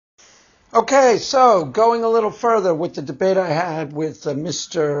Okay, so going a little further with the debate I had with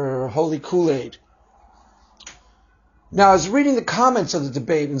Mr. Holy Kool-Aid. Now, I was reading the comments of the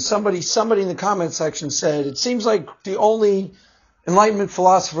debate, and somebody in the comment section said, it seems like the only Enlightenment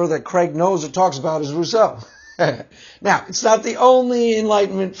philosopher that Craig knows or talks about is Rousseau. Now, it's not the only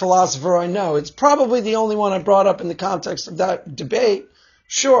Enlightenment philosopher I know. It's probably the only one I brought up in the context of that debate.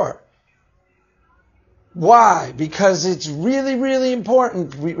 Sure. Why? Because it's really, really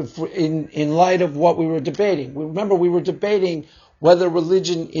important in light of what we were debating. Remember, we were debating whether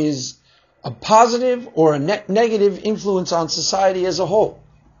religion is a positive or a negative influence on society as a whole.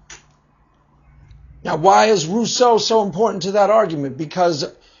 Now, why is Rousseau so important to that argument? Because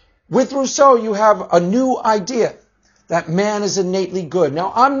with Rousseau, you have a new idea that man is innately good.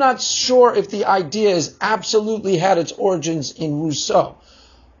 Now, I'm not sure if the idea has absolutely had its origins in Rousseau,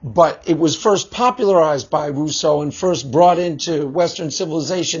 but it was first popularized by Rousseau and first brought into Western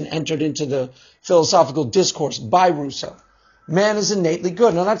civilization, entered into the philosophical discourse by Rousseau. Man is innately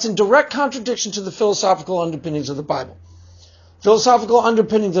good. Now, that's in direct contradiction to the philosophical underpinnings of the Bible. Philosophical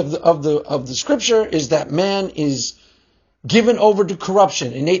underpinnings of the scripture is that man is given over to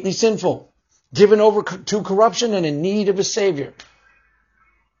corruption, innately sinful, given over to corruption and in need of a savior.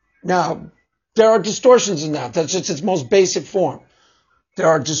 Now, there are distortions in that. That's just its most basic form. There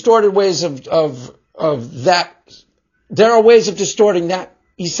are distorted ways of that. There are ways of distorting that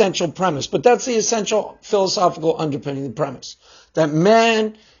essential premise, but that's the essential philosophical underpinning the premise. That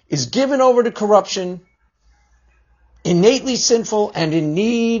man is given over to corruption, innately sinful, and in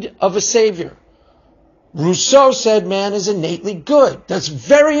need of a savior. Rousseau said man is innately good. That's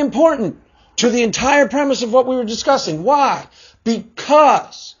very important to the entire premise of what we were discussing. Why?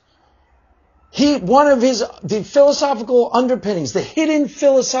 Because the philosophical underpinnings, the hidden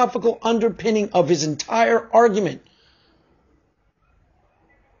philosophical underpinning of his entire argument,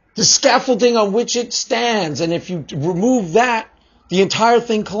 the scaffolding on which it stands, and if you remove that, the entire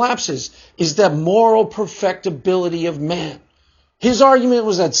thing collapses, is the moral perfectibility of man. His argument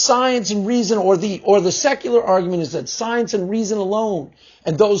was that science and reason, or the secular argument is that science and reason alone,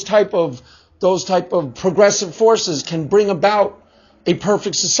 and those type of progressive forces can bring about a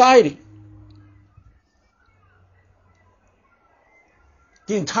perfect society.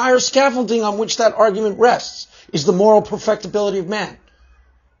 The entire scaffolding on which that argument rests is the moral perfectibility of man.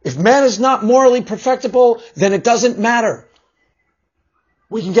 If man is not morally perfectible, then it doesn't matter.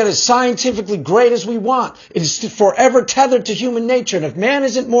 We can get as scientifically great as we want. It is forever tethered to human nature. And if man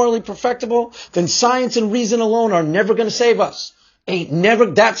isn't morally perfectible, then science and reason alone are never going to save us.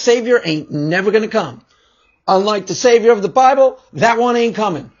 That savior ain't never going to come. Unlike the savior of the Bible, that one ain't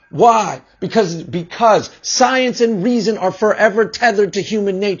coming. Why? Because science and reason are forever tethered to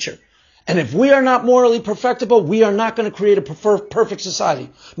human nature. And if we are not morally perfectible, we are not going to create a perfect society,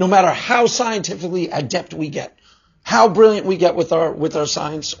 no matter how scientifically adept we get, how brilliant we get with our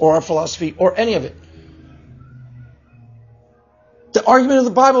science or our philosophy or any of it. The argument of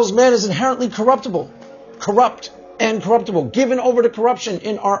the Bible is man is inherently corrupt and corruptible, given over to corruption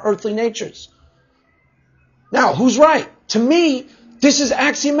in our earthly natures. Now, who's right? To me, this is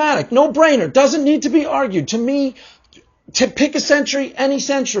axiomatic, no brainer, doesn't need to be argued. To me, to pick a century, any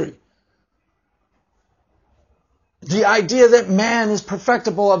century, the idea that man is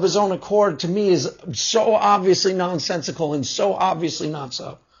perfectible of his own accord, to me, is so obviously nonsensical and so obviously not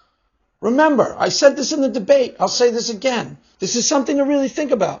so. Remember, I said this in the debate. I'll say this again. This is something to really think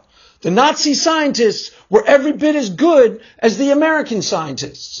about. The Nazi scientists were every bit as good as the American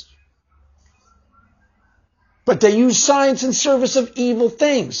scientists. But they use science in service of evil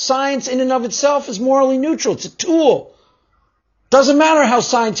things. Science in and of itself is morally neutral. It's a tool. Doesn't matter how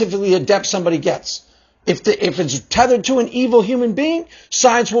scientifically adept somebody gets. If it's tethered to an evil human being,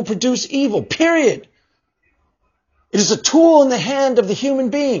 science will produce evil, period. It is a tool in the hand of the human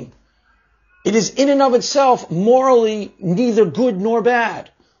being. It is in and of itself morally neither good nor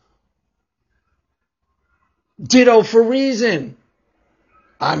bad. Ditto for reason.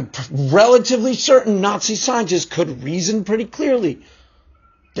 I'm relatively certain Nazi scientists could reason pretty clearly.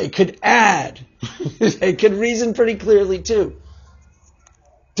 They could add. They could reason pretty clearly too.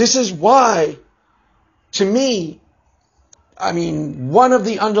 This is why, to me, one of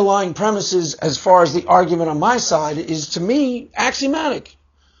the underlying premises as far as the argument on my side is, to me, axiomatic.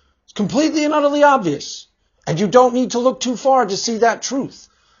 It's completely and utterly obvious. And you don't need to look too far to see that truth.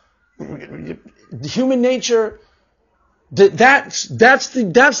 Human nature, that's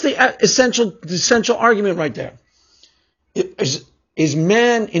the essential argument right there. Is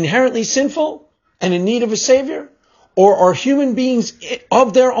man inherently sinful and in need of a savior? Or are human beings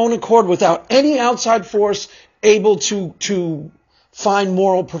of their own accord, without any outside force, able to find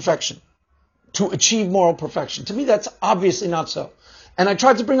moral perfection? to achieve moral perfection. To me, that's obviously not so. And I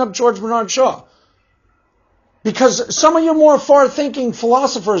tried to bring up George Bernard Shaw, because some of your more far-thinking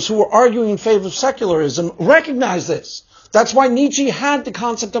philosophers who were arguing in favor of secularism recognize this. That's why Nietzsche had the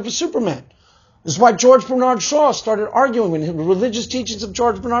concept of a Superman. This is why George Bernard Shaw started arguing in the religious teachings of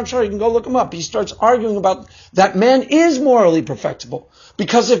George Bernard Shaw. You can go look him up. He starts arguing about that man is morally perfectible.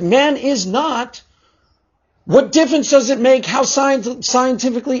 Because if man is not, what difference does it make how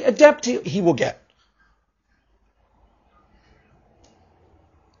scientifically adept he will get?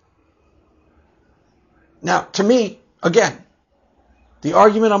 Now, to me, again, the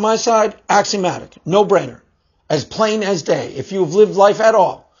argument on my side, axiomatic, no-brainer, as plain as day. If you have lived life at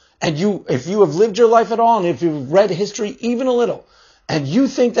all, and if you have lived your life at all, and if you've read history even a little, and you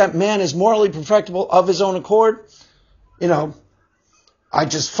think that man is morally perfectible of his own accord, I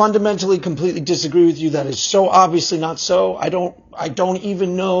just fundamentally, completely disagree with you. That is so obviously not so. I don't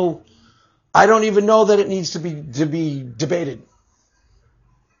even know that it needs to be debated.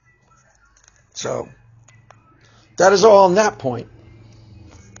 So that is all on that point.